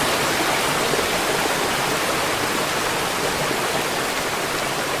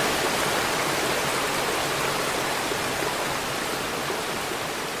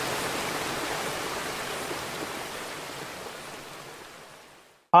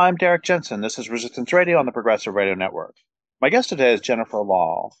I'm Derek Jensen. This is Resistance Radio on the Progressive Radio Network. My guest today is Jennifer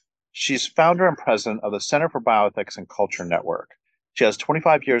Lahl. She's founder and president of the Center for Bioethics and Culture Network. She has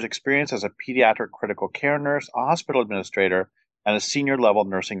 25 years' experience as a pediatric critical care nurse, a hospital administrator, and a senior level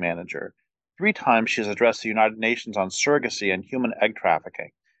nursing manager. 3 times she has addressed the United Nations on surrogacy and human egg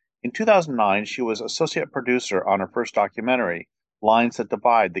trafficking. In 2009, she was associate producer on her first documentary, Lines That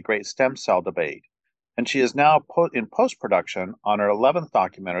Divide, the Great Stem Cell Debate, and she is now in post production on her 11th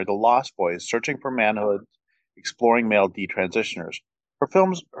documentary, The Lost Boys Searching for Manhood, Exploring Male Detransitioners. Her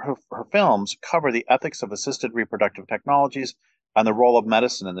films cover the ethics of assisted reproductive technologies and the role of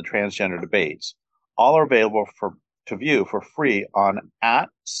medicine in the transgender debates. All are available to view for free on at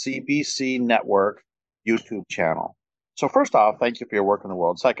CBC Network YouTube channel. So first off, thank you for your work in the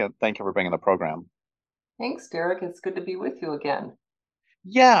world. Second, thank you for being on the program. Thanks, Derek. It's good to be with you again.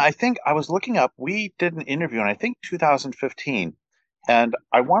 Yeah, I think I was looking up, we did an interview in I think 2015. And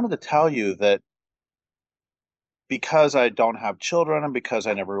I wanted to tell you that because I don't have children and because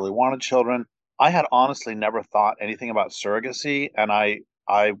I never really wanted children, I had honestly never thought anything about surrogacy. And I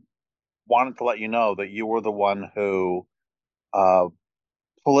wanted to let you know that you were the one who uh,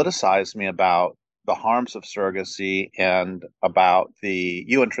 politicized me about the harms of surrogacy and about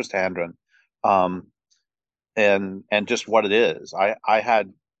you and Trista um, and just what it is. I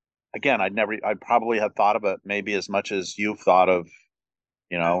had again, I probably had thought of it maybe as much as you've thought of,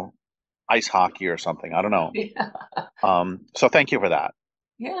 you know, ice hockey or something. I don't know. Yeah, So thank you for that.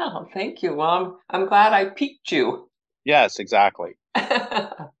 yeah, thank you. Well, I'm glad I piqued you. Yes, exactly.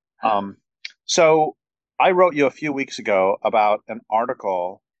 Um, so I wrote you a few weeks ago about an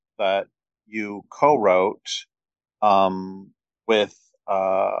article that you co-wrote um, with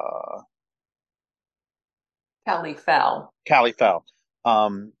Kelly fell. Callie Fell.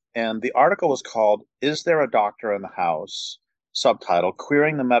 And the article was called "Is There a Doctor in the House?" Subtitle: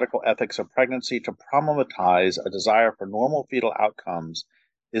 Queering the Medical Ethics of Pregnancy to Problematize a Desire for Normal Fetal Outcomes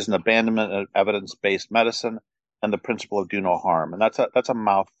is an Abandonment of Evidence-Based Medicine and the Principle of Do No Harm. And that's a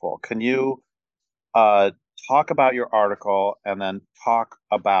mouthful. Can you uh, talk about your article and then talk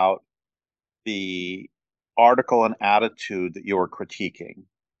about the article and attitude that you were critiquing?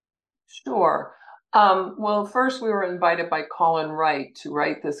 Sure. Well, first we were invited by Colin Wright to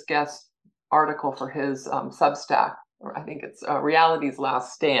write this guest article for his Substack, or I think it's Reality's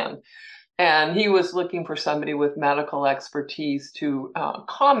Last Stand. And he was looking for somebody with medical expertise to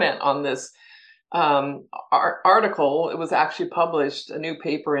comment on this article. It was actually published, a new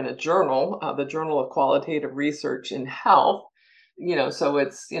paper in a journal, the Journal of Qualitative Research in Health. So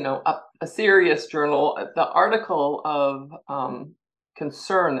it's a serious journal. The article of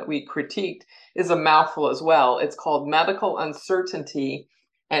concern that we critiqued is a mouthful as well. It's called Medical Uncertainty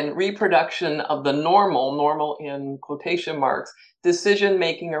and Reproduction of the Normal in quotation marks, decision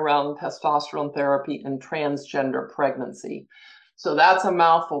making around testosterone therapy and transgender pregnancy. So that's a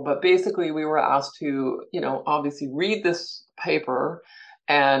mouthful, but basically we were asked to, obviously read this paper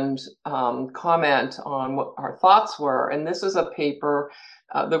and comment on what our thoughts were. And this is a paper.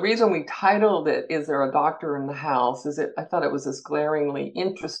 The reason we titled it "Is There a Doctor in the House?" is I thought it was this glaringly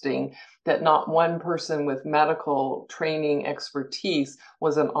interesting that not one person with medical training expertise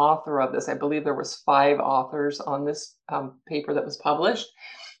was an author of this. I believe there was 5 authors on this paper that was published.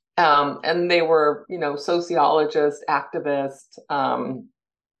 And they were, sociologists, activists,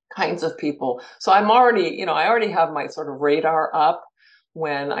 kinds of people. So I already have my sort of radar up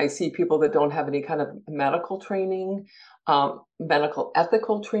when I see people that don't have any kind of medical training, medical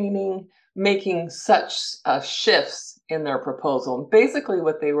ethical training, making such shifts in their proposal. And basically,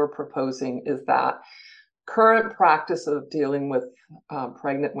 what they were proposing is that current practice of dealing with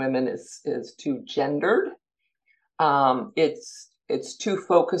pregnant women is too gendered. It's too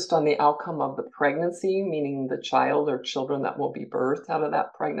focused on the outcome of the pregnancy, meaning the child or children that will be birthed out of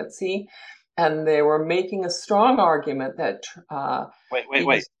that pregnancy. And they were making a strong argument that Wait.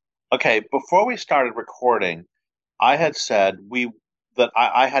 these. Okay, before we started recording, I had said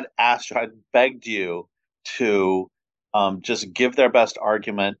I had asked you, I had begged you to just give their best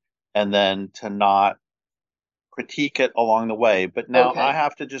argument and then to not critique it along the way. But now I Okay.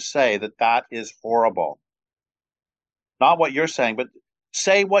 have to just say that that is horrible. Not what you're saying, but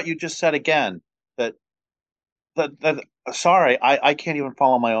say what you just said again. That that sorry, I can't even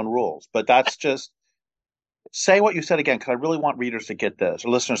follow my own rules. But that's just say what you said again because I really want readers to get this or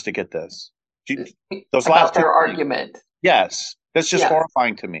listeners to get this. Those last About two their things. argument. Yes, that's just Yeah.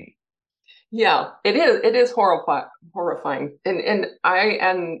 horrifying to me. Yeah, it is. It is horrifying. And I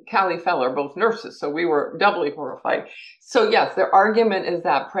and Callie Fell are both nurses, so we were doubly horrified. So yes, their argument is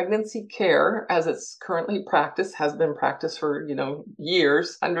that pregnancy care, as it's currently practiced, has been practiced for,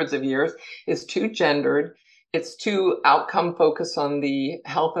 years, hundreds of years, is too gendered. It's too outcome focused on the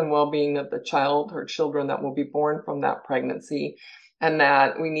health and well-being of the child or children that will be born from that pregnancy, and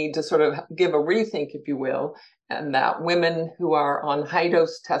that we need to sort of give a rethink, if you will, and that women who are on high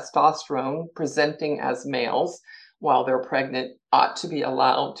dose testosterone presenting as males while they're pregnant ought to be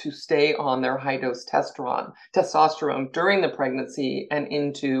allowed to stay on their high dose testosterone during the pregnancy and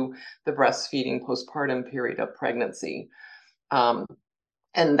into the breastfeeding postpartum period of pregnancy. Um,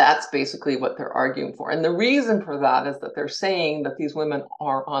 and that's basically what they're arguing for. And the reason for that is that they're saying that these women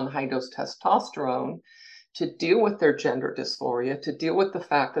are on high dose testosterone to deal with their gender dysphoria, to deal with the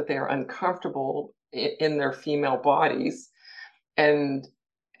fact that they are uncomfortable in their female bodies, and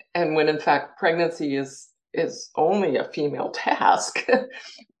when in fact pregnancy is only a female task.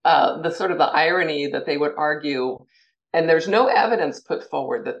 The sort of the irony that they would argue, and there's no evidence put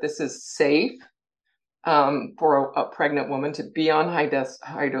forward that this is safe for a pregnant woman to be on high dose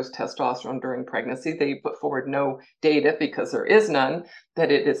testosterone during pregnancy. They put forward no data, because there is none,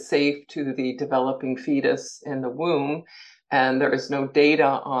 that it is safe to the developing fetus in the womb. And there is no data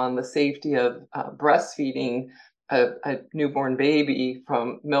on the safety of breastfeeding a newborn baby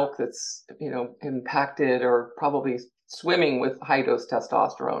from milk that's, impacted or probably swimming with high dose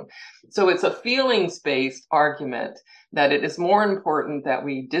testosterone. So it's a feelings based argument that it is more important that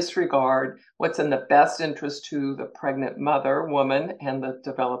we disregard what's in the best interest to the pregnant mother, woman, and the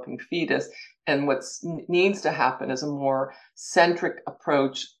developing fetus. And what needs to happen is a more centric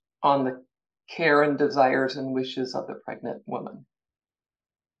approach on the care and desires and wishes of the pregnant woman.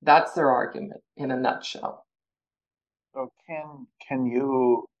 That's their argument in a nutshell. So can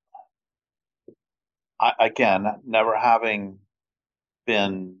you, again, never having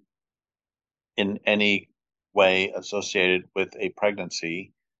been in any way associated with a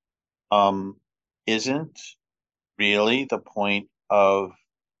pregnancy, um, isn't really the point of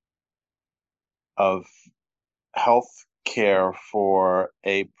health care for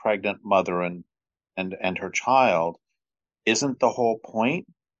a pregnant mother and her child, isn't the whole point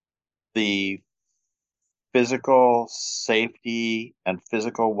the physical safety and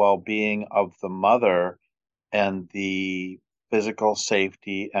physical well-being of the mother and the physical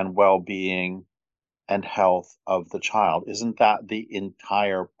safety and well-being and health of the child? Isn't that the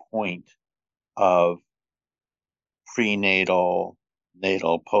entire point of prenatal,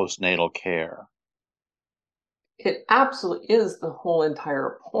 natal, postnatal care? It absolutely is the whole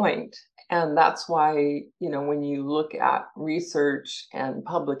entire point. And that's why, when you look at research and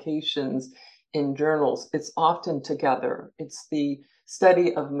publications in journals, it's often together. It's the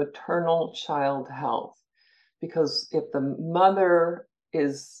study of maternal child health. Because if the mother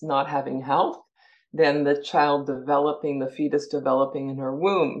is not having health, then the child developing, the fetus developing in her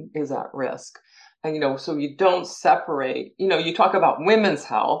womb is at risk. And, so you don't separate, you talk about women's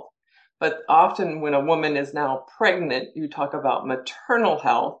health, but often when a woman is now pregnant, you talk about maternal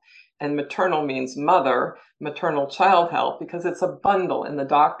health, and maternal means mother, maternal child health, because it's a bundle. And the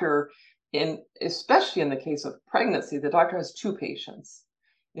doctor, especially in the case of pregnancy, the doctor has two patients.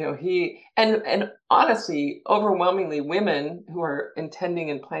 He and honestly, overwhelmingly women who are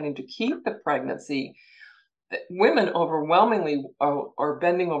intending and planning to keep the pregnancy, women overwhelmingly are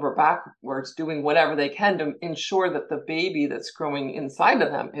bending over backwards, doing whatever they can to ensure that the baby that's growing inside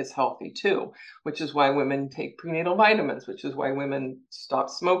of them is healthy too, which is why women take prenatal vitamins, which is why women stop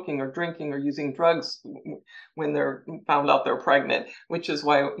smoking or drinking or using drugs when they're found out they're pregnant, which is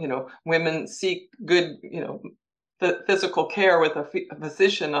why, women seek good, the physical care with a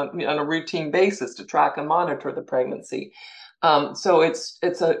physician on a routine basis to track and monitor the pregnancy. So it's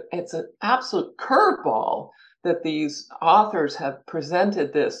an absolute curveball that these authors have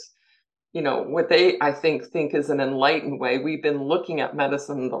presented this, what they, I think is an enlightened way. We've been looking at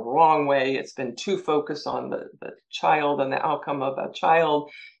medicine the wrong way. It's been too focused on the child and the outcome of that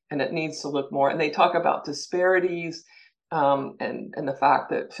child, and it needs to look more. And they talk about disparities, and the fact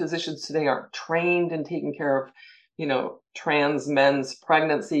that physicians today aren't trained in taking care of, trans men's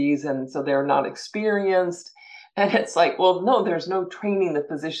pregnancies, and so they're not experienced. And it's like, well, no, there's no training that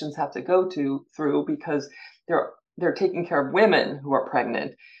physicians have to go through, because they're taking care of women who are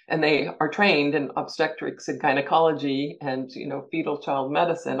pregnant, and they are trained in obstetrics and gynecology and, fetal child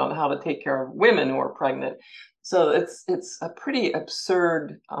medicine on how to take care of women who are pregnant. So it's a pretty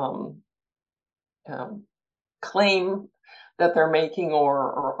absurd claim that they're making,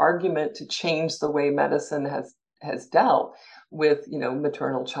 or argument to change the way medicine has dealt. with,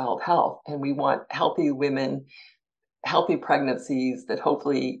 maternal child health. And we want healthy women, healthy pregnancies that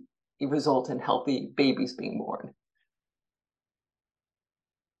hopefully result in healthy babies being born.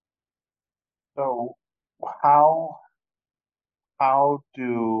 So how how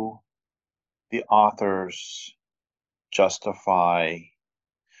do the authors justify?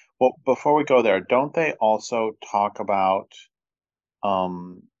 Well, before we go there, don't they also talk about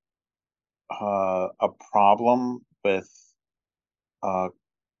um, a problem with uh,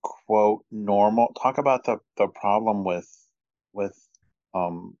 quote normal? Talk about the problem with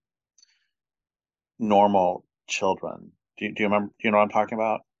um, normal children. Do you remember? Do you know what I'm talking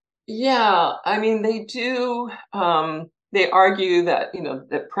about? Yeah, I mean, they do. They argue that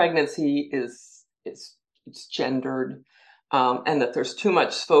that pregnancy is it's gendered, and that there's too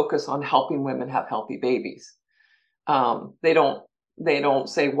much focus on helping women have healthy babies. They don't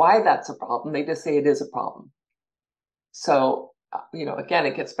say why that's a problem. They just say it is a problem. So again,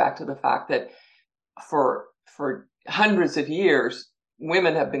 it gets back to the fact that for hundreds of years,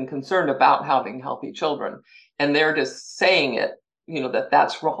 women have been concerned about having healthy children, and they're just saying it, that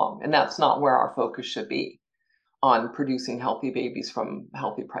that's wrong, and that's not where our focus should be on producing healthy babies from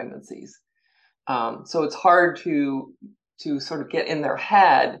healthy pregnancies. So it's hard to sort of get in their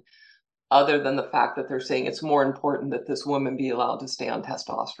head, other than the fact that they're saying it's more important that this woman be allowed to stay on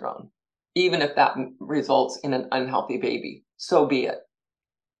testosterone, even if that results in an unhealthy baby. So be it.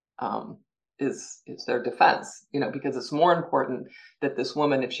 Um, is their defense, because it's more important that this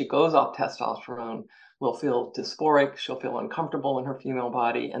woman, if she goes off testosterone, will feel dysphoric, she'll feel uncomfortable in her female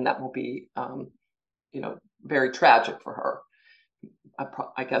body, and that will be, very tragic for her.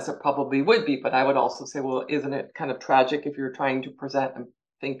 I guess it probably would be, but I would also say, well, isn't it kind of tragic if you're trying to present and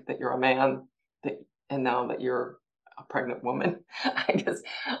think that you're a man, and now that you're a pregnant woman? I guess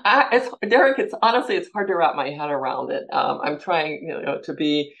it's Derek. It's honestly, it's hard to wrap my head around it. I'm trying, to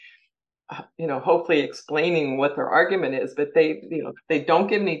be hopefully explaining what their argument is, but they don't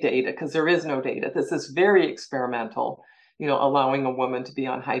give any data because there is no data. This is very experimental, allowing a woman to be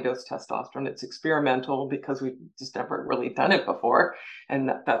on high dose testosterone. It's experimental because we've just never really done it before.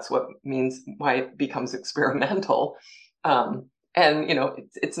 And that's what means why it becomes experimental. And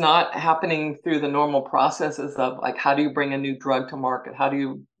it's not happening through the normal processes of, like, how do you bring a new drug to market? How do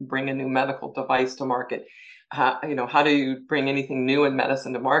you bring a new medical device to market? How do you bring anything new in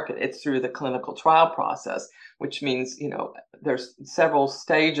medicine to market? It's through the clinical trial process, which means, there's several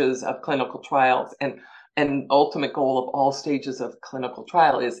stages of clinical trials, and ultimate goal of all stages of clinical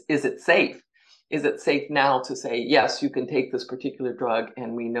trial is it safe? Is it safe now to say, yes, you can take this particular drug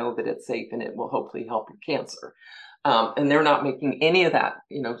and we know that it's safe and it will hopefully help your cancer? And they're not making any of that,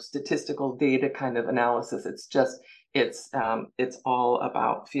 statistical data kind of analysis. It's just, it's all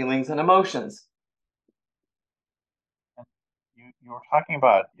about feelings and emotions. You were talking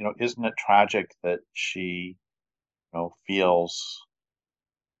about, isn't it tragic that she, feels,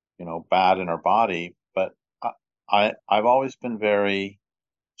 bad in her body? But I've always been very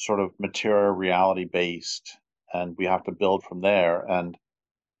sort of material reality based, and we have to build from there. And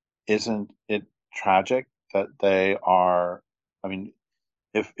isn't it tragic that they are, I mean,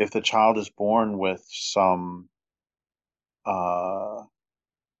 if the child is born with some uh,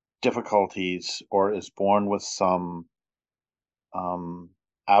 difficulties or is born with some um,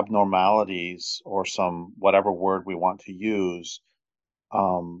 abnormalities or some whatever word we want to use,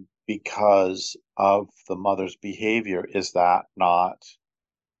 because of the mother's behavior, is that not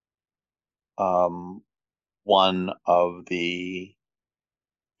um, one of the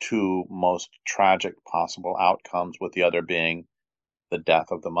two most tragic possible outcomes, with the other being the death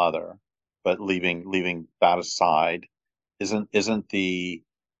of the mother? But leaving that aside, isn't the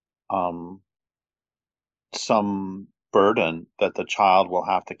um, some burden that the child will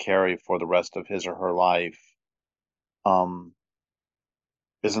have to carry for the rest of his or her life? Um,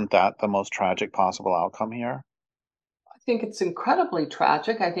 isn't that the most tragic possible outcome here? I think it's incredibly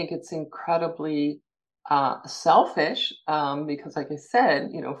tragic. I think it's incredibly selfish, because, like I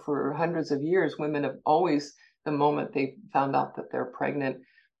said, for hundreds of years, women have always, the moment they found out that they're pregnant,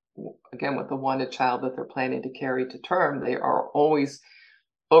 again, with the wanted child that they're planning to carry to term, they are always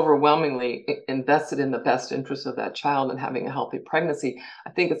overwhelmingly invested in the best interest of that child and having a healthy pregnancy. I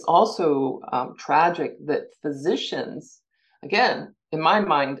think it's also tragic that physicians, again, in my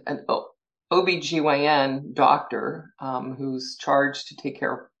mind, an OBGYN doctor, who's charged to take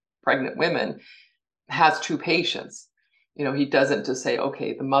care of pregnant women, has two patients. He doesn't just say,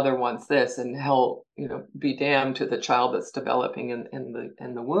 okay, the mother wants this, and he'll, be damned to the child that's developing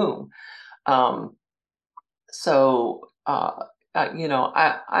in the womb. So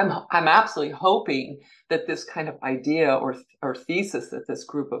I'm absolutely hoping that this kind of idea or thesis that this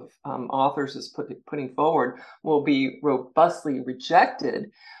group of authors is putting forward will be robustly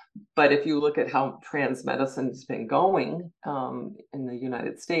rejected. But if you look at how trans medicine has been going in the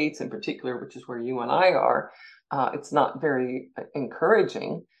United States in particular, which is where you and I are, it's not very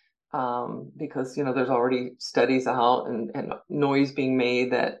encouraging because there's already studies out and noise being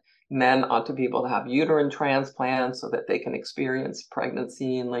made that men ought to be able to have uterine transplants so that they can experience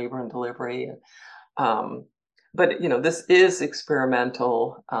pregnancy and labor and delivery. Um, but this is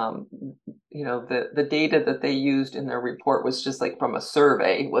experimental. The data that they used in their report was just like from a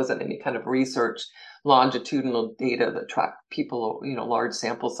survey, it wasn't any kind of research longitudinal data that tracked people, large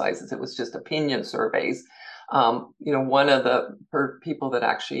sample sizes. It was just opinion surveys. One of the people that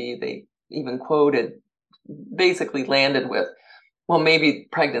actually they even quoted basically landed with, well, maybe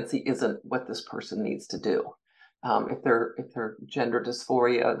pregnancy isn't what this person needs to do. If their gender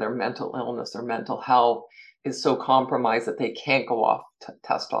dysphoria, their mental illness, their mental health is so compromised that they can't go off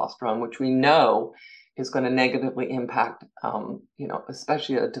testosterone, which we know is going to negatively impact,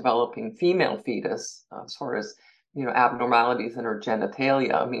 especially a developing female fetus as far as abnormalities in her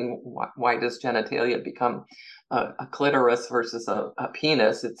genitalia. I mean, why does genitalia become a clitoris versus a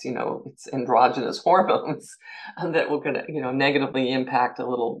penis? It's androgynous hormones and that will going to negatively impact a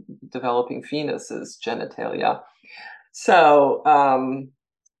little developing fetus's genitalia. So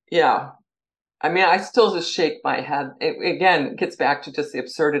yeah, I mean, I still just shake my head. Again, it gets back to just the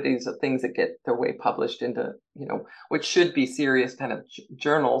absurdities of things that get their way published into, which should be serious kind of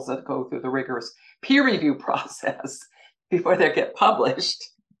journals that go through the rigorous peer review process before they get published.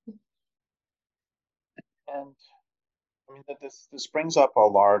 And I mean, this brings up a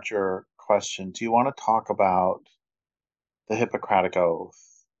larger question. Do you want to talk about the Hippocratic Oath?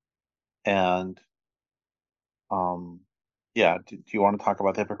 And yeah, do you want to talk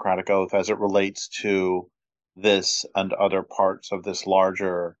about the Hippocratic Oath as it relates to this and other parts of this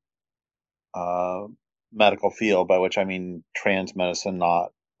larger uh, medical field, by which I mean trans medicine,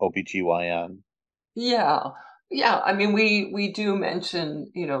 not OBGYN? Yeah. Yeah. I mean, we do mention,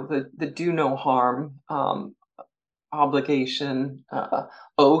 the do no harm obligation,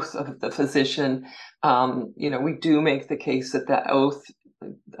 oath of the physician. We do make the case that that oath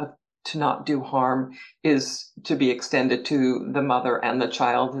uh, to not do harm is to be extended to the mother and the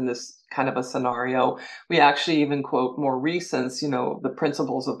child in this kind of a scenario. We actually even quote more recent, the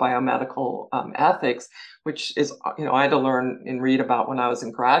principles of biomedical ethics, which is, I had to learn and read about when I was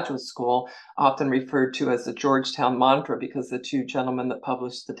in graduate school, often referred to as the Georgetown mantra because the two gentlemen that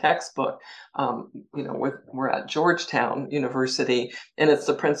published the textbook, we're at Georgetown University, and it's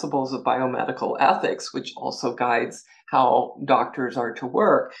the principles of biomedical ethics, which also guides how doctors are to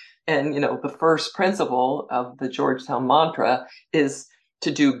work. And, the first principle of the Georgetown mantra is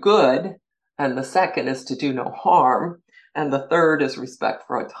to do good. And the second is to do no harm. And the third is respect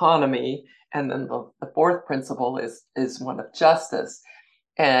for autonomy. And then the fourth principle is one of justice.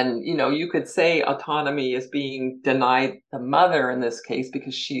 And, you could say autonomy is being denied the mother in this case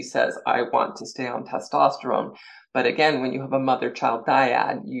because she says, I want to stay on testosterone. But again, when you have a mother-child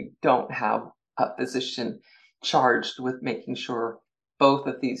dyad, you don't have a physician charged with making sure both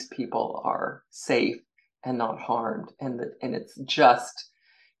of these people are safe and not harmed. And it's just,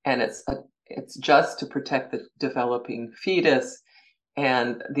 and it's just to protect the developing fetus,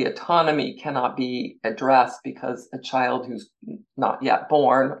 and the autonomy cannot be addressed because a child who's not yet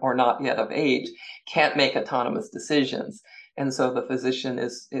born or not yet of age can't make autonomous decisions. And so the physician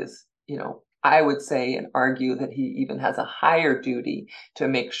is I would say and argue that he even has a higher duty to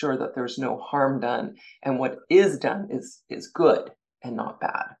make sure that there's no harm done, and what is done is good and not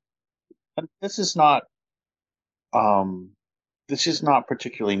bad. And um, this is not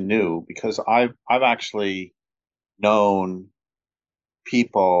particularly new because I've actually known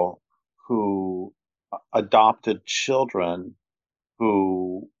people who adopted children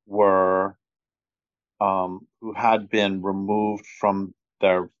who had been removed from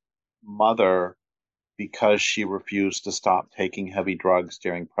their mother because she refused to stop taking heavy drugs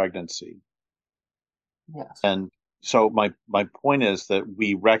during pregnancy. Yes. And so my point is that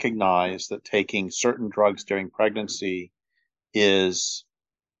we recognize that taking certain drugs during pregnancy is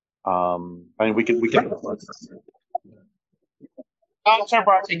I mean we can stop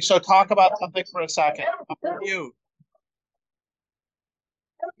barking. So talk about something for a second. You.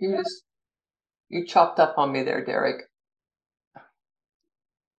 You chopped up on me there, Derek.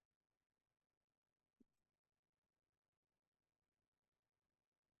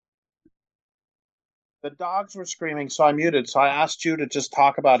 The dogs were screaming, so I muted. So I asked you to just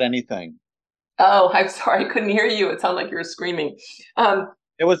talk about anything. Oh, I'm sorry, I couldn't hear you. It sounded like you were screaming. Um,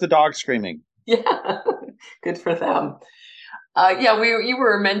 It was the dog screaming. yeah, good for them. Yeah, you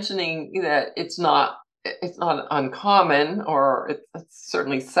were mentioning that it's not uncommon, or it's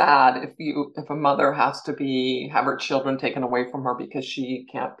certainly sad if a mother has to have her children taken away from her because she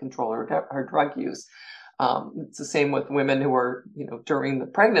can't control her drug use. It's the same with women who are, during the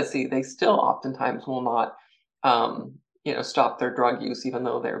pregnancy, they still oftentimes will not, stop their drug use, even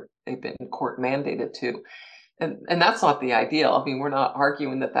though they've been court mandated to. And that's not the ideal. I mean, we're not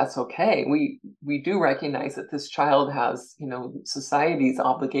arguing that that's okay. We do recognize that this child has, society's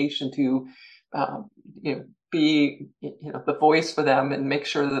obligation to, uh, be, the voice for them and make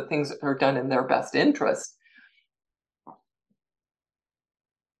sure that things are done in their best interest.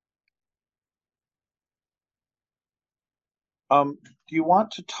 Do you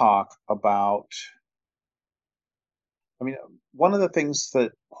want to talk about? I mean, one of the things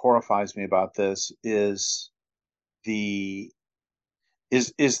that horrifies me about this the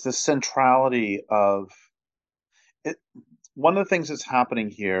is the centrality of it. One of the things that's happening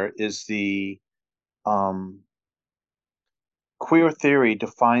here is the um, queer theory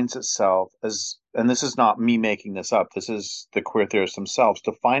defines itself as, and this is not me making this up. This is the queer theorists themselves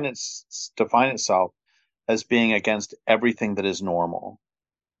define itself as being against everything that is normal,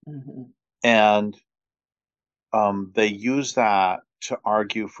 Mhm. and they use that to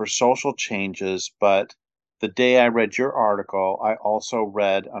argue for social changes. But the day I read your article, I also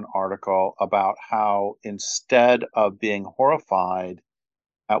read an article about how instead of being horrified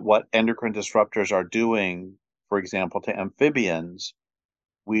at what endocrine disruptors are doing, for example, to amphibians,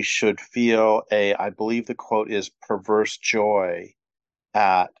 we should feel I believe the quote is perverse joy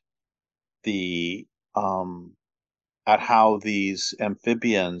at the, at how these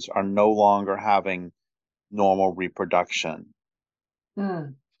amphibians are no longer having normal reproduction,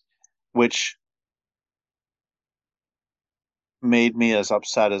 Hmm. which made me as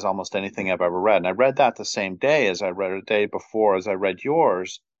upset as almost anything I've ever read. And I read that the same day as I read a day before as I read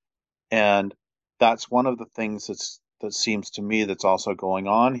yours. And that's one of the things that seems to me that's also going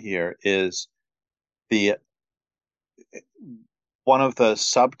on here is the one of the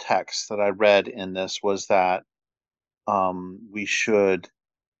subtexts that I read in this was that we should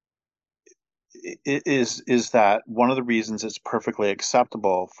is that one of the reasons it's perfectly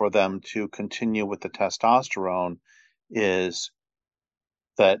acceptable for them to continue with the testosterone is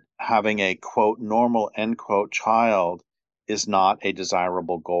that having a quote normal end quote child is not a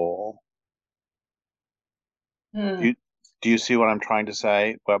desirable goal. Do Hmm. you do you see what I'm trying to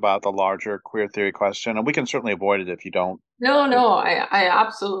say about the larger queer theory question? And we can certainly avoid it if you don't. No, no, I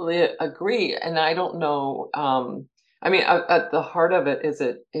absolutely agree. And I don't know. I mean, at the heart of it, is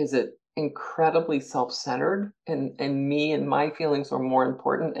it incredibly self-centered, and me and my feelings are more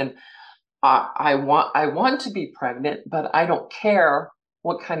important. And I want to be pregnant, but I don't care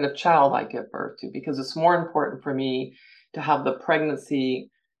what kind of child I give birth to, because it's more important for me to have the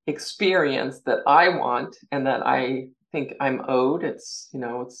pregnancy experience that I want and that I think I'm owed. It's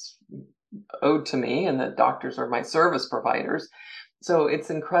owed to me, and that doctors are my service providers. So it's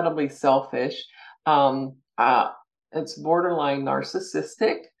incredibly selfish. Um, uh, it's borderline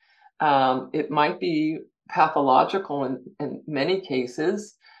narcissistic. It might be pathological in many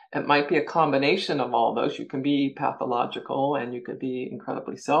cases. It might be a combination of all those. You can be pathological and you could be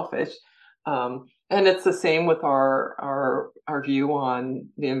incredibly selfish. And it's the same with our view on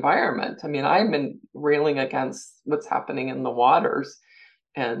the environment. I mean, I've been railing against what's happening in the waters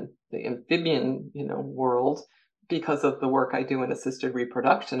and the amphibian, world, because of the work I do in assisted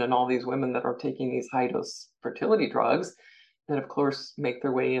reproduction and all these women that are taking these high dose fertility drugs that of course make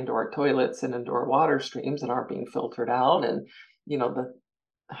their way into our toilets and into our water streams and aren't being filtered out. And the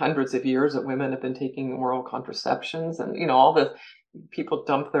hundreds of years that women have been taking oral contraceptions, and all the people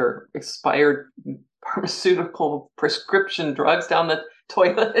dump their expired pharmaceutical prescription drugs down the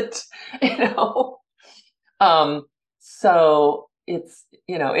toilet. you know um, so it's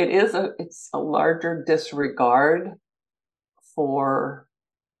a larger disregard for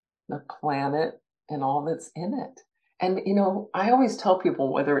the planet and all that's in it. And I always tell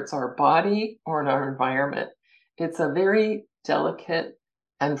people, whether it's our body or in our environment, it's a very delicate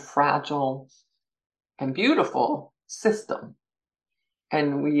and fragile and beautiful system.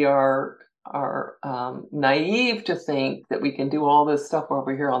 And we are naive to think that we can do all this stuff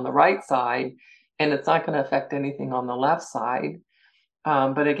over here on the right side, and it's not going to affect anything on the left side.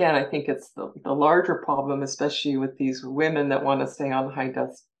 But again, I think it's the larger problem, especially with these women that want to stay on high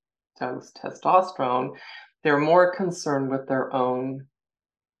dose testosterone. They're more concerned with their own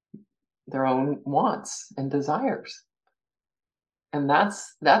wants and desires. And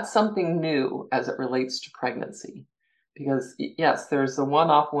that's something new as it relates to pregnancy. Because yes, there's the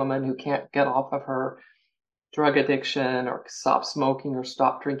one-off woman who can't get off of her drug addiction or stop smoking or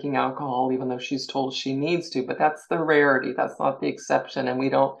stop drinking alcohol, even though she's told she needs to. But that's the rarity. That's not the exception. And we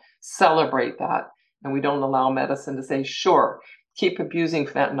don't celebrate that. And we don't allow medicine to say, sure, keep abusing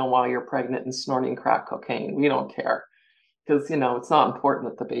fentanyl while you're pregnant and snorting crack cocaine. We don't care. Because, it's not important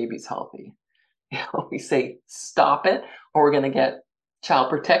that the baby's healthy. We say, stop it, or we're going to get child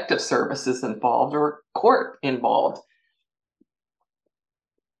protective services involved or court involved.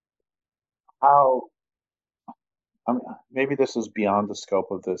 How, I mean, maybe this is beyond the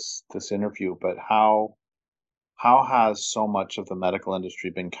scope of this interview, but how has so much of the medical industry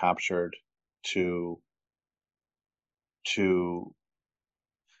been captured to to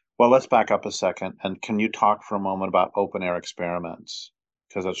well, let's back up a second. And can you talk for a moment about open air experiments?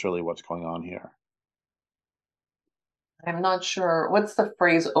 Because that's really what's going on here. I'm not sure. What's the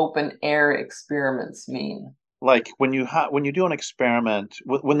phrase open air experiments mean? Like when you do an experiment,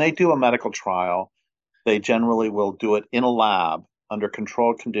 when they do a medical trial, they generally will do it in a lab under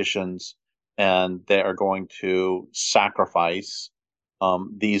controlled conditions, and they are going to sacrifice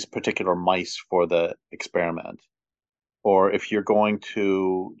these particular mice for the experiment. Or if you're going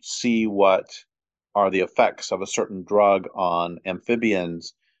to see what are the effects of a certain drug on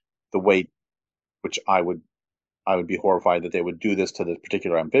amphibians, the way which I would be horrified that they would do this to the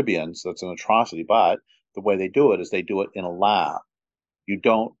particular amphibians. That's an atrocity. But the way they do it is they do it in a lab. You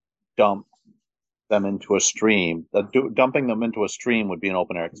don't dump them into a stream. Dumping them into a stream would be an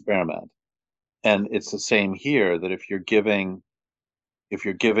open air experiment. And it's the same here that if you're giving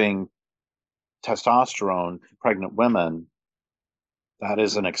testosterone to pregnant women, that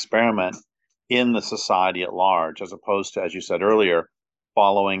is an experiment in the society at large, as opposed to, as you said earlier,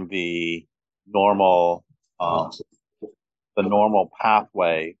 following normal um, the normal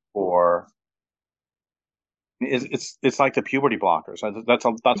pathway for it's like the puberty blockers. That's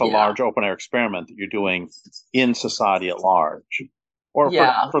a Yeah. large open air experiment that you're doing in society at large, or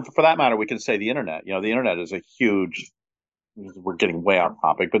Yeah. for that matter, we can say the internet. The internet is a huge. We're getting way off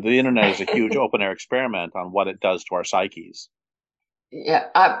topic, but the internet is a huge open air experiment on what it does to our psyches. Yeah,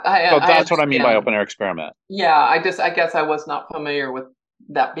 I So I that's what I mean by understand. open air experiment. Yeah, I guess I was not familiar with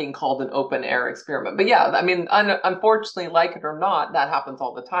that being called an open air experiment. But yeah, I mean, unfortunately, like it or not, that happens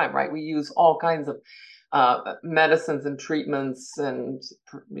all the time, right? We use all kinds of medicines and treatments and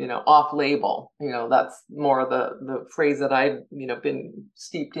off label. That's more the phrase that I've been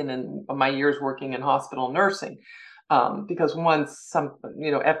steeped in my years working in hospital nursing. Because once some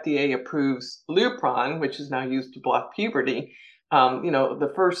FDA approves Lupron, which is now used to block puberty,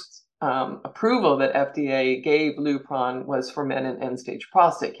 the first approval that FDA gave Lupron was for men in end-stage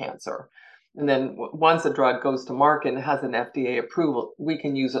prostate cancer. And then once a drug goes to market and has an FDA approval, we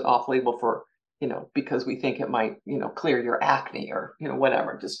can use it off-label for, because we think it might, clear your acne or,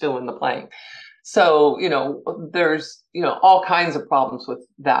 whatever, just fill in the blank. So, there's, all kinds of problems with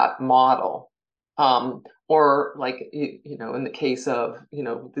that model. Or like, in the case of,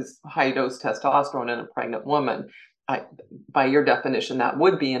 this high dose testosterone in a pregnant woman, by your definition, that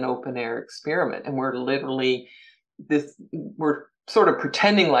would be an open air experiment. And we're sort of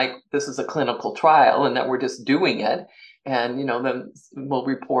pretending like this is a clinical trial and that we're just doing it. And, then we'll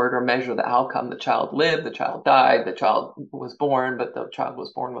report or measure the outcome. The child lived, the child died, the child was born, but the child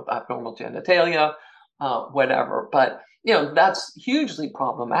was born with abnormal genitalia, whatever. But, that's hugely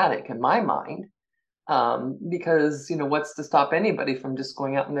problematic in my mind. Because what's to stop anybody from just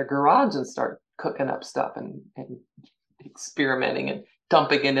going out in their garage and start cooking up stuff and experimenting and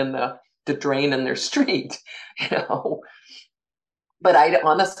dumping it in the drain in their street, you know. But I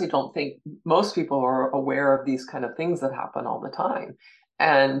honestly don't think most people are aware of these kind of things that happen all the time.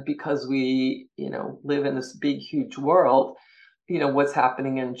 And because we, live in this big, huge world, what's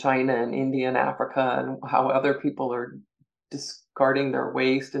happening in China and India and Africa and how other people are discarding their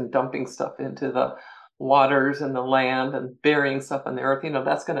waste and dumping stuff into the waters and the land and burying stuff in the earth,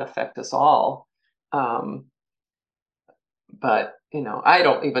 that's going to affect us all. Um, but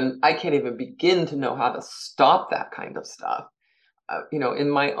I can't even begin to know how to stop that kind of stuff. In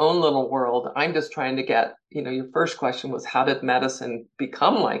my own little world, I'm just trying to get, your first question was, how did medicine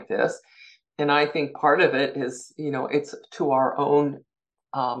become like this? And I think part of it is, it's to our own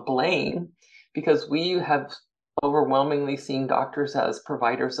blame, because we have overwhelmingly seen doctors as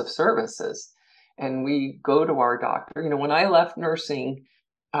providers of services. And we go to our doctor. When I left nursing,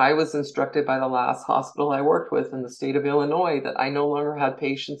 I was instructed by the last hospital I worked with in the state of Illinois that I no longer had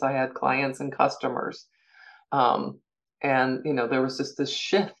patients, I had clients and customers. And there was just this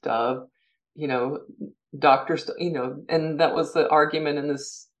shift of, you know, doctors, and that was the argument in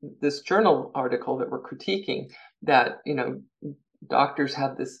this journal article that we're critiquing, that doctors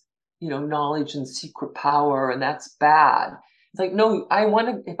have this knowledge and secret power, and that's bad. It's like, no, I want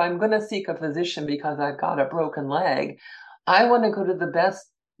to, if I'm going to seek a physician because I've got a broken leg, I want to go to the best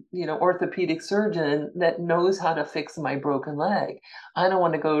orthopedic surgeon that knows how to fix my broken leg. I don't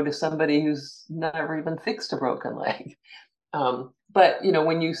want to go to somebody who's never even fixed a broken leg. But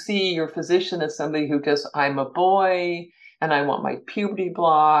when you see your physician as somebody who just, I'm a boy and I want my puberty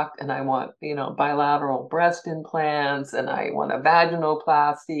blocked and I want, bilateral breast implants and I want a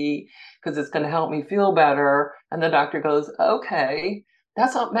vaginoplasty because it's going to help me feel better. And the doctor goes, okay,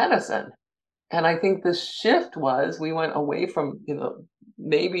 that's not medicine. And I think the shift was we went away from,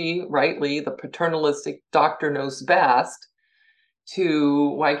 maybe rightly the paternalistic doctor knows best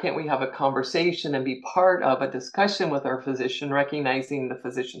to why can't we have a conversation and be part of a discussion with our physician, recognizing the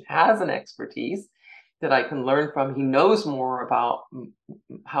physician has an expertise that I can learn from. He knows more about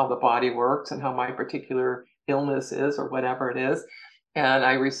how the body works and how my particular illness is or whatever it is. And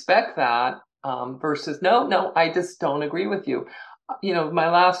I respect that versus, no, I just don't agree with you. My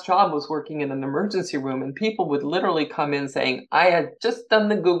last job was working in an emergency room, and people would literally come in saying, I had just done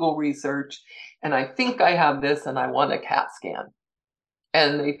the Google research and I think I have this and I want a CAT scan.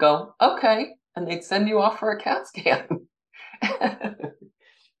 And they'd go, okay. And they'd send you off for a CAT scan.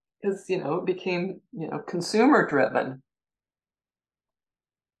 Because, it became, consumer driven.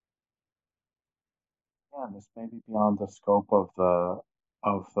 Yeah, this may be beyond the scope of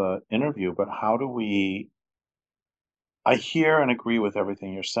the interview, but how do we? I hear and agree with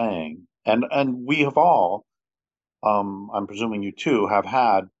everything you're saying, and we have all, I'm presuming you too, have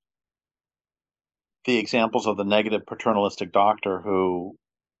had the examples of the negative paternalistic doctor who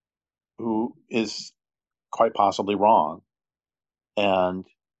is quite possibly wrong, and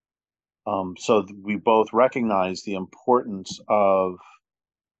so we both recognize the importance of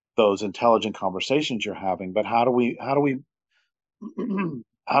those intelligent conversations you're having. But how do we how do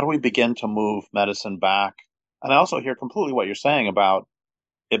we begin to move medicine back? And I also hear completely what you're saying about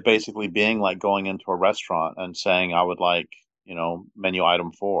it basically being like going into a restaurant and saying, I would like, menu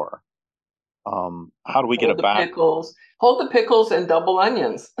item four. How do we get it back? Hold the pickles and double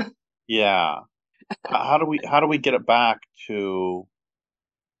onions. Yeah. How do we get it back to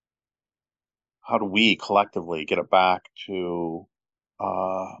how do we collectively get it back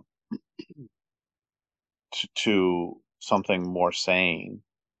uh to something more sane?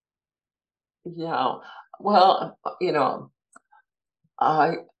 Yeah. Well,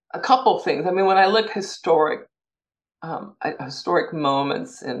 I a couple things. I mean, when I look at historic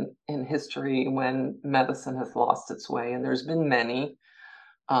moments in history when medicine has lost its way, and there's been many.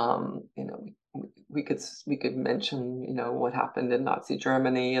 Um, you know, we could mention, what happened in Nazi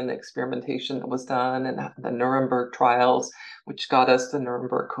Germany and the experimentation that was done, and the Nuremberg trials, which got us the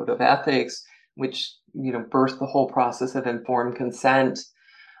Nuremberg Code of Ethics, which birthed the whole process of informed consent.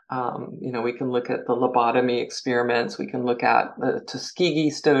 We can look at the lobotomy experiments. We can look at the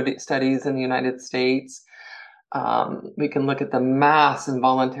Tuskegee studies in the United States. We can look at the mass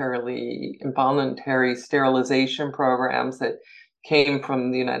involuntary sterilization programs that came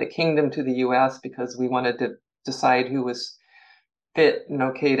from the United Kingdom to the U.S. because we wanted to decide who was fit and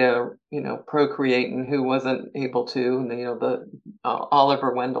okay to, procreate and who wasn't able to. And the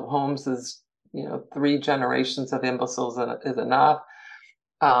Oliver Wendell Holmes is, three generations of imbeciles is enough.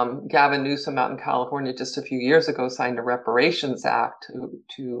 Gavin Newsom out in California just a few years ago signed a reparations act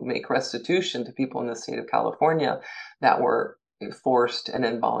to make restitution to people in the state of California that were forced and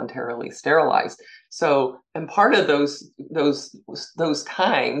involuntarily sterilized. So, and part of those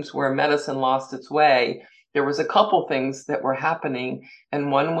times where medicine lost its way, there was a couple things that were happening,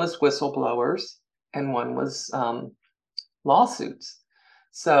 and one was whistleblowers, and one was lawsuits.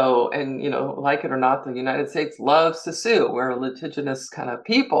 So, and like it or not, the United States loves to sue. We're a litigious kind of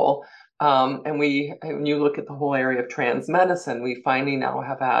people. And when you look at the whole area of trans medicine, we finally now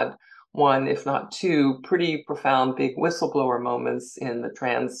have had one, if not two, pretty profound big whistleblower moments in the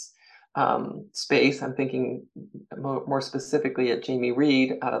trans space. I'm thinking more specifically at Jamie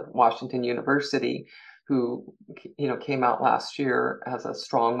Reed out of Washington University, who came out last year as a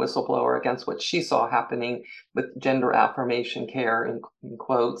strong whistleblower against what she saw happening with gender affirmation care in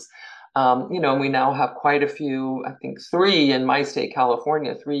quotes. We now have quite a few, I think three in my state,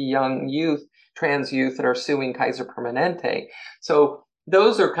 California, three young trans youth that are suing Kaiser Permanente. So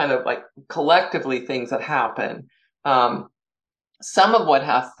those are kind of like collectively things that happen. Some of what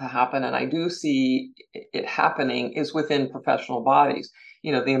has to happen, and I do see it happening, is within professional bodies.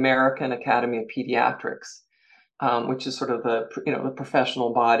 The American Academy of Pediatrics. which is sort of the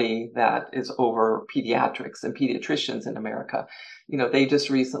professional body that is over pediatrics and pediatricians in America. They just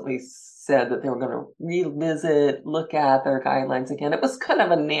recently said that they were going to revisit, look at their guidelines again. It was kind of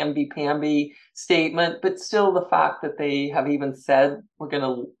a namby-pamby statement, but still the fact that they have even said we're going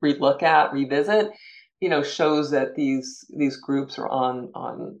to revisit, shows that these groups are on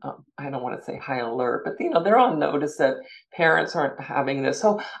I don't want to say high alert, but they're on notice that parents aren't having this.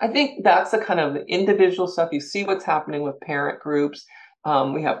 So I think that's the kind of individual stuff. You see what's happening with parent groups.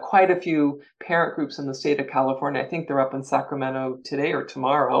 We have quite a few parent groups in the state of California. I think they're up in Sacramento today or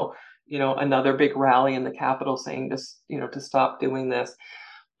tomorrow. Another big rally in the Capitol saying to stop doing this.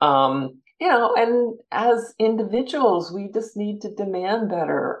 And as individuals, we just need to demand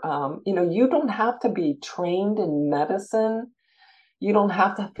better. You don't have to be trained in medicine. You don't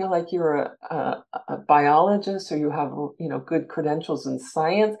have to feel like you're a biologist or you have, good credentials in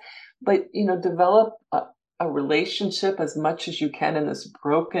science, but, develop a relationship as much as you can in this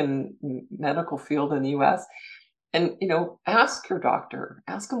broken medical field in the US. And, ask your doctor,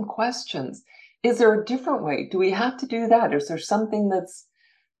 ask them questions. Is there a different way? Do we have to do that? Is there something that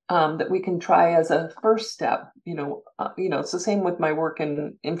we can try as a first step? It's the same with my work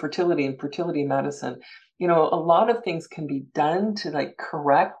in infertility and fertility medicine. A lot of things can be done to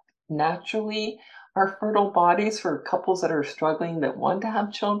correct naturally our fertile bodies for couples that are struggling that want to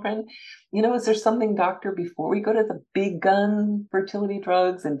have children. Is there something, doctor, before we go to the big gun fertility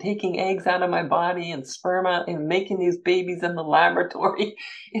drugs and taking eggs out of my body and sperm out and making these babies in the laboratory,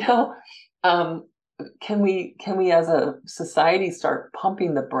 um, can we as a society start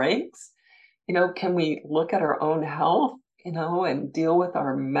pumping the brakes? Can we look at our own health, and deal with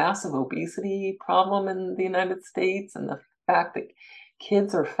our massive obesity problem in the United States and the fact that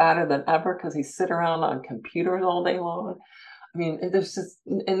kids are fatter than ever because they sit around on computers all day long? I mean, there's just,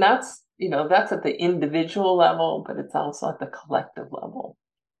 and that's at the individual level, but it's also at the collective level.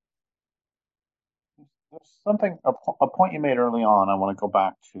 There's a point you made early on. I want to go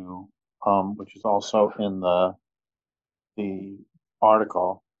back to, which is also in the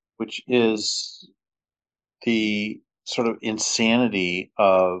article, which is the sort of insanity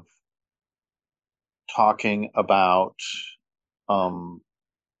of talking about um,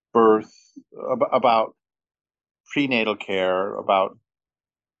 birth, about prenatal care, about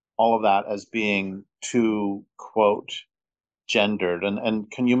all of that as being too, quote, gendered. And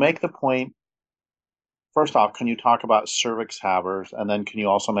can you make the point, first off, can you talk about cervix havers? And then can you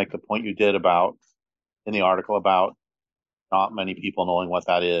also make the point you did about in the article about not many people knowing what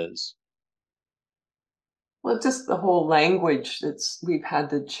that is? Well, just the whole language that's we've had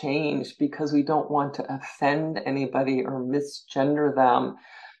to change because we don't want to offend anybody or misgender them.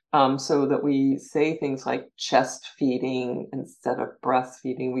 So that we say things like chest feeding instead of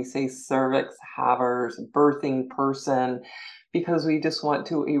breastfeeding. We say cervix havers, birthing person, because we just want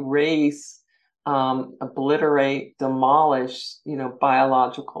to erase, obliterate, demolish,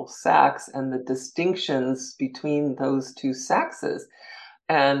 biological sex and the distinctions between those two sexes.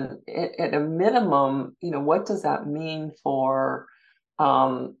 And at a minimum, what does that mean for,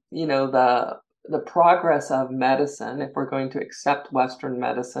 the progress of medicine? If we're going to accept Western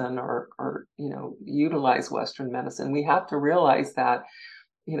medicine or utilize Western medicine, we have to realize that,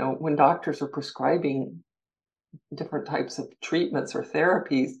 when doctors are prescribing different types of treatments or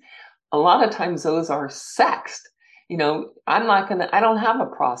therapies, a lot of times those are sexed. I don't have a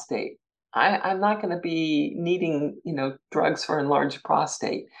prostate. I'm not going to be needing, drugs for enlarged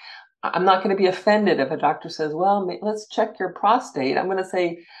prostate. I'm not going to be offended if a doctor says, well, let's check your prostate. I'm going to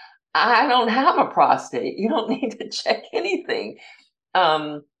say, I don't have a prostate. You don't need to check anything.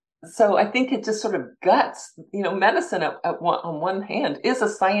 Um, so I think it just sort of guts, medicine on one hand is a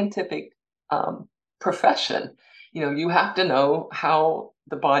scientific profession. You have to know how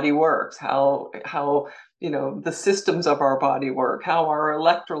the body works, how the systems of our body work, how our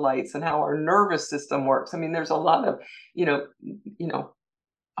electrolytes and how our nervous system works. I mean, there's a lot of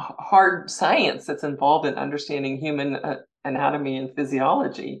hard science that's involved in understanding human anatomy and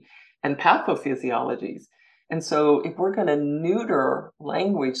physiology and pathophysiologies. And so if we're going to neuter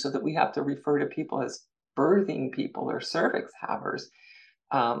language so that we have to refer to people as birthing people or cervix havers,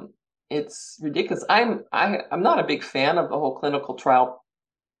 it's ridiculous. I'm not a big fan of the whole clinical trial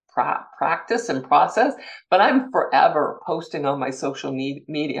practice and process, but I'm forever posting on my social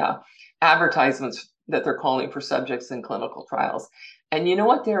media advertisements that they're calling for subjects in clinical trials. And you know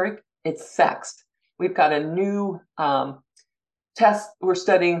what, Derek? It's sexed. We've got a new test we're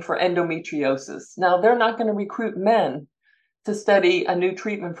studying for endometriosis. Now, they're not going to recruit men to study a new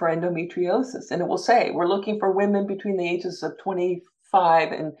treatment for endometriosis. And it will say, we're looking for women between the ages of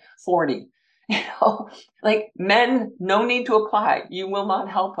 25 and 40. You know, like men, no need to apply. You will not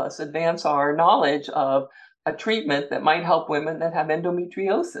help us advance our knowledge of a treatment that might help women that have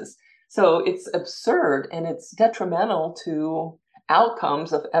endometriosis. So it's absurd and it's detrimental to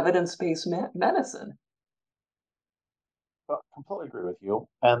outcomes of evidence-based medicine. I completely agree with you.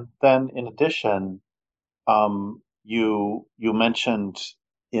 And then in addition, you mentioned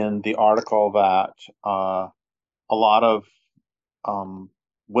in the article that a lot of um,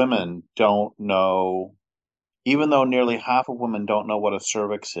 women don't know, even though nearly half of women don't know what a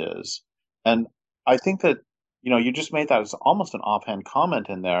cervix is. And I think that, you just made that as almost an offhand comment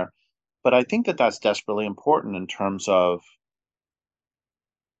in there, but I think that that's desperately important in terms of,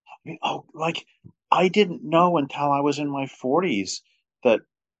 oh, like, I didn't know until I was in my 40s that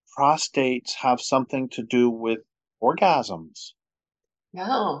prostates have something to do with orgasms.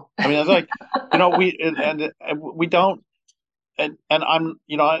 No. I mean, it's like, and we don't, and I'm,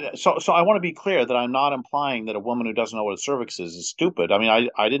 so I want to be clear that I'm not implying that a woman who doesn't know what a cervix is stupid. I mean,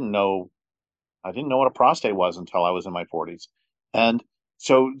 I didn't know what a prostate was until I was in my 40s, and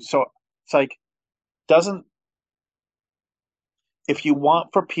so it's like, doesn't if you want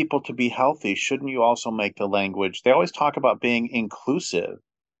for people to be healthy, shouldn't you also make the language? They always talk about being inclusive,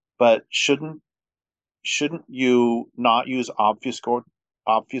 but shouldn't you not use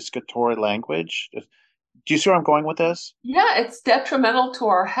obfuscatory language? Do you see where I'm going with this? Yeah, it's detrimental to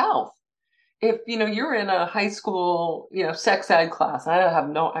our health. If you're in a high school sex ed class,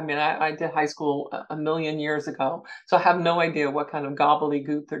 I did high school a million years ago, so I have no idea what kind of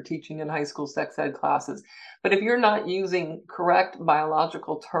gobbledygook they're teaching in high school sex ed classes. But if you're not using correct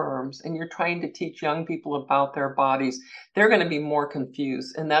biological terms and you're trying to teach young people about their bodies, they're going to be more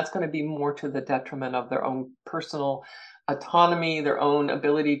confused, and that's going to be more to the detriment of their own personal autonomy, their own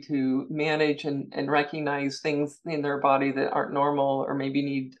ability to manage and recognize things in their body that aren't normal or maybe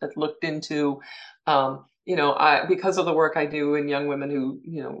need looked into. I because of the work I do in young women who,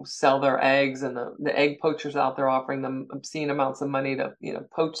 sell their eggs, and the egg poachers out there offering them obscene amounts of money to,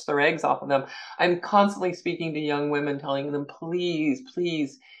 poach their eggs off of them. I'm constantly speaking to young women, telling them, please,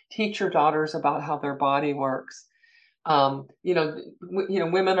 please teach your daughters about how their body works.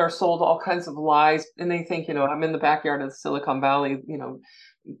 Women are sold all kinds of lies, and they think, I'm in the backyard of Silicon Valley.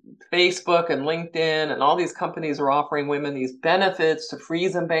 Facebook and LinkedIn and all these companies are offering women these benefits to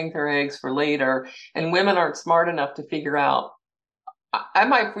freeze and bank their eggs for later, and women aren't smart enough to figure out, I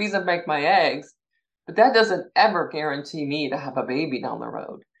might freeze and bank my eggs, but that doesn't ever guarantee me to have a baby down the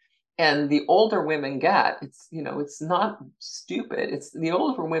road. And the older women get, it's not stupid. It's the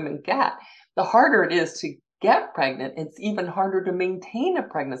older women get, the harder it is to get pregnant. It's even harder to maintain a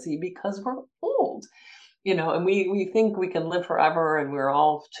pregnancy because we're old. And we think we can live forever, and we're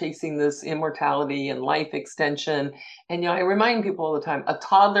all chasing this immortality and life extension. And I remind people all the time, a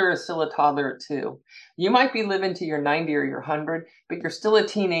toddler is still a toddler too. You might be living to your 90 or your 100, but you're still a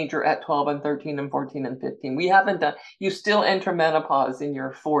teenager at 12 and 13 and 14 and 15. We haven't done, you still enter menopause in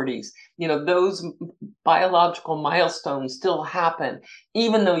your 40s. Those biological milestones still happen,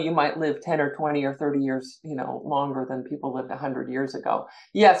 even though you might live 10 or 20 or 30 years, longer than people lived 100 years ago.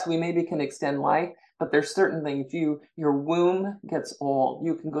 Yes, we maybe can extend life, but there's certain things. Your womb gets old.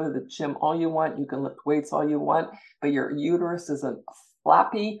 You can go to the gym all you want. You can lift weights all you want, but your uterus is a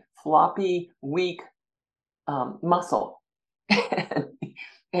flappy, floppy, weak muscle.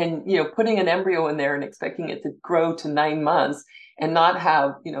 And putting an embryo in there and expecting it to grow to 9 months and not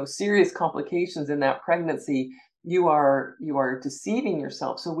have serious complications in that pregnancy, you are deceiving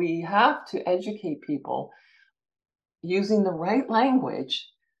yourself. So we have to educate people using the right language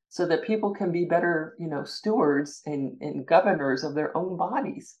so that people can be better, stewards and governors of their own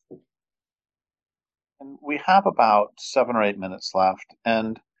bodies. And we have about 7 or 8 minutes left,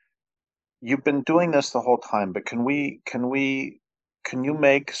 and you've been doing this the whole time, but can you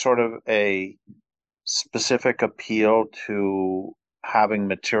make sort of a specific appeal to having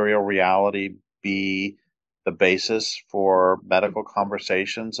material reality be the basis for medical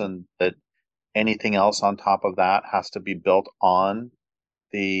conversations, and that anything else on top of that has to be built on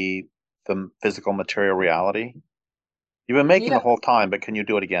the the physical material reality? You've been making the Yeah, whole time, but can you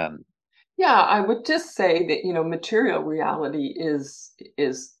do it again? yeah. I would just say that material reality is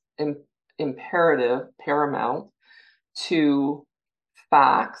imperative, paramount to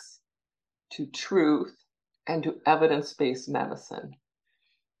facts, to truth, and to evidence-based medicine.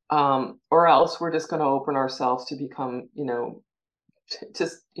 Or else we're just going to open ourselves to become,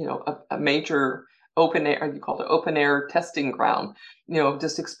 just a major open air, you call it open air testing ground,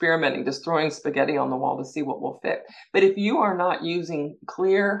 just experimenting, just throwing spaghetti on the wall to see what will fit. But if you are not using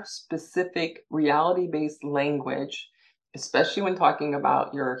clear, specific, reality-based language especially when talking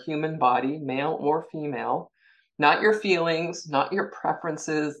about your human body, male or female, not your feelings, not your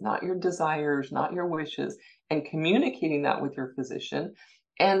preferences, not your desires, not your wishes, and communicating that with your physician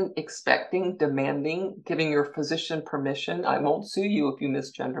and expecting, demanding, giving your physician permission. I won't sue you if you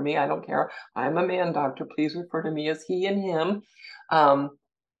misgender me. I don't care. I'm a man doctor. Please refer to me as he and him. Um,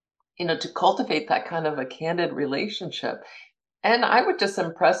 to cultivate that kind of a candid relationship. And I would just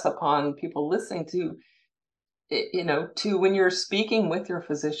impress upon people listening to when you're speaking with your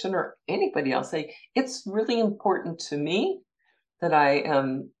physician or anybody else, say, it's really important to me that I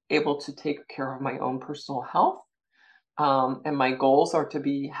am able to take care of my own personal health. And my goals are to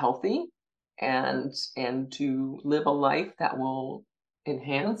be healthy and to live a life that will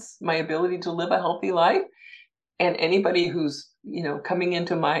enhance my ability to live a healthy life. And anybody who's coming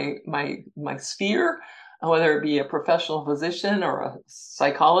into my sphere, whether it be a professional physician or a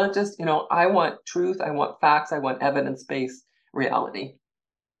psychologist, I want truth, I want facts, I want evidence-based reality.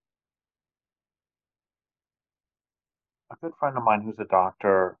 A good friend of mine who's a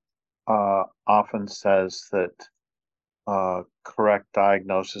doctor often says that correct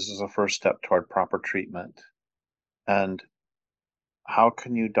diagnosis is a first step toward proper treatment. And how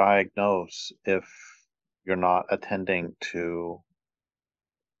can you diagnose if you're not attending to?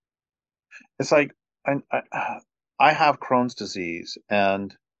 It's like I have Crohn's disease,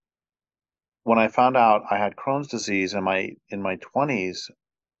 and when I found out I had Crohn's disease in my 20s,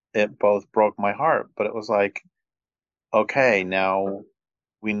 it both broke my heart, but it was like, okay, now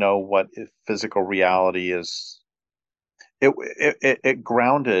we know what physical reality is. It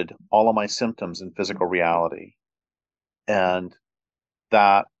grounded all of my symptoms in physical reality, and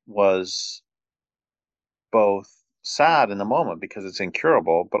that was both sad in the moment because it's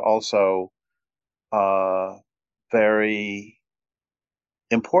incurable, but also uh, very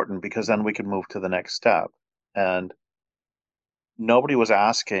important because then we could move to the next step. And nobody was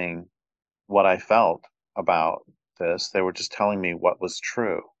asking what I felt about this. They were just telling me what was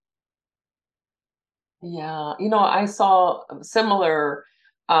true. Yeah, I saw similar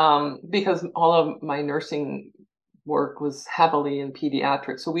because all of my nursing work was heavily in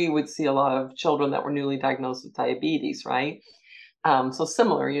pediatrics. So we would see a lot of children that were newly diagnosed with diabetes, right? So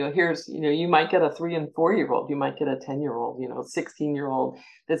similar, you might get a 3 and 4 year old, you might get a 10-year-old, 16-year-old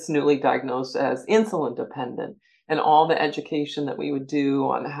that's newly diagnosed as insulin dependent. And all the education that we would do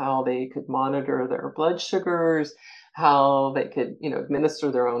on how they could monitor their blood sugars, how they could,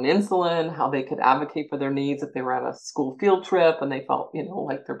 administer their own insulin, how they could advocate for their needs if they were on a school field trip and they felt,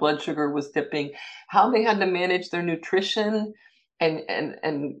 like their blood sugar was dipping, how they had to manage their nutrition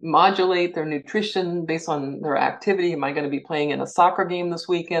and modulate their nutrition based on their activity. Am I going to be playing in a soccer game this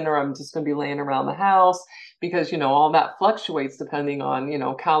weekend, or I'm just going to be laying around the house? Because all that fluctuates depending on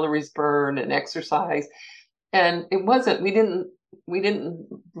calories burned and exercise. And it wasn't. We didn't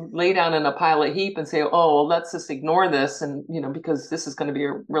lay down in a pile of heap and say, oh, well, let's just ignore this, and because this is going to be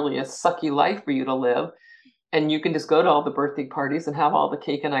really a sucky life for you to live. And you can just go to all the birthday parties and have all the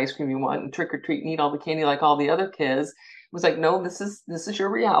cake and ice cream you want and trick or treat and eat all the candy like all the other kids. It was like, no, this is your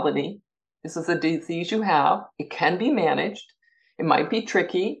reality. This is a disease you have. It can be managed. It might be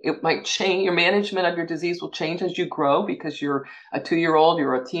tricky. It might change. Your management of your disease will change as you grow because you're a 2-year-old,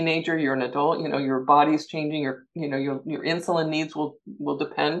 you're a teenager, you're an adult. Your body's changing. Your insulin needs will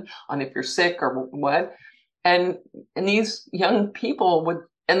depend on if you're sick or what. And these young people would,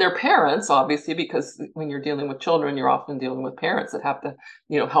 and their parents, obviously, because when you're dealing with children, you're often dealing with parents that have to,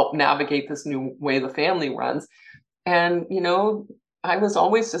 help navigate this new way the family runs. And, I was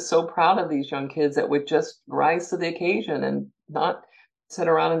always just so proud of these young kids that would just rise to the occasion and not sit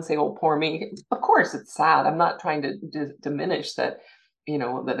around and say, oh, poor me. Of course, it's sad. I'm not trying to diminish that,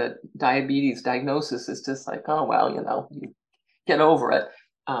 that a diabetes diagnosis is just like, oh, well, you get over it.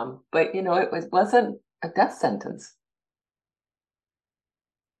 But, wasn't a death sentence.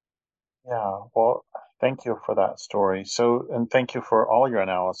 Yeah, well, thank you for that story. So, and thank you for all your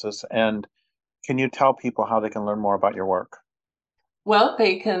analysis. And can you tell people how they can learn more about your work? Well,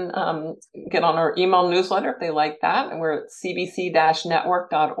 they can get on our email newsletter if they like that. And we're at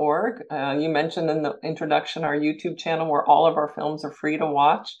cbc-network.org. You mentioned in the introduction our YouTube channel where all of our films are free to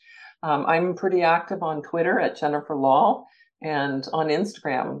watch. I'm pretty active on Twitter at Jennifer Lahl and on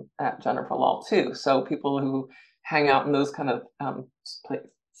Instagram at Jennifer Lahl too. So people who hang out in those kind of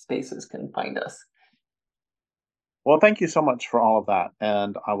spaces can find us. Well, thank you so much for all of that.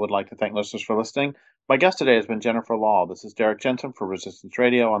 And I would like to thank listeners for listening. My guest today has been Jennifer Lahl. This is Derek Jensen for Resistance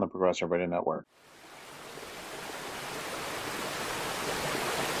Radio on the Progressive Radio Network.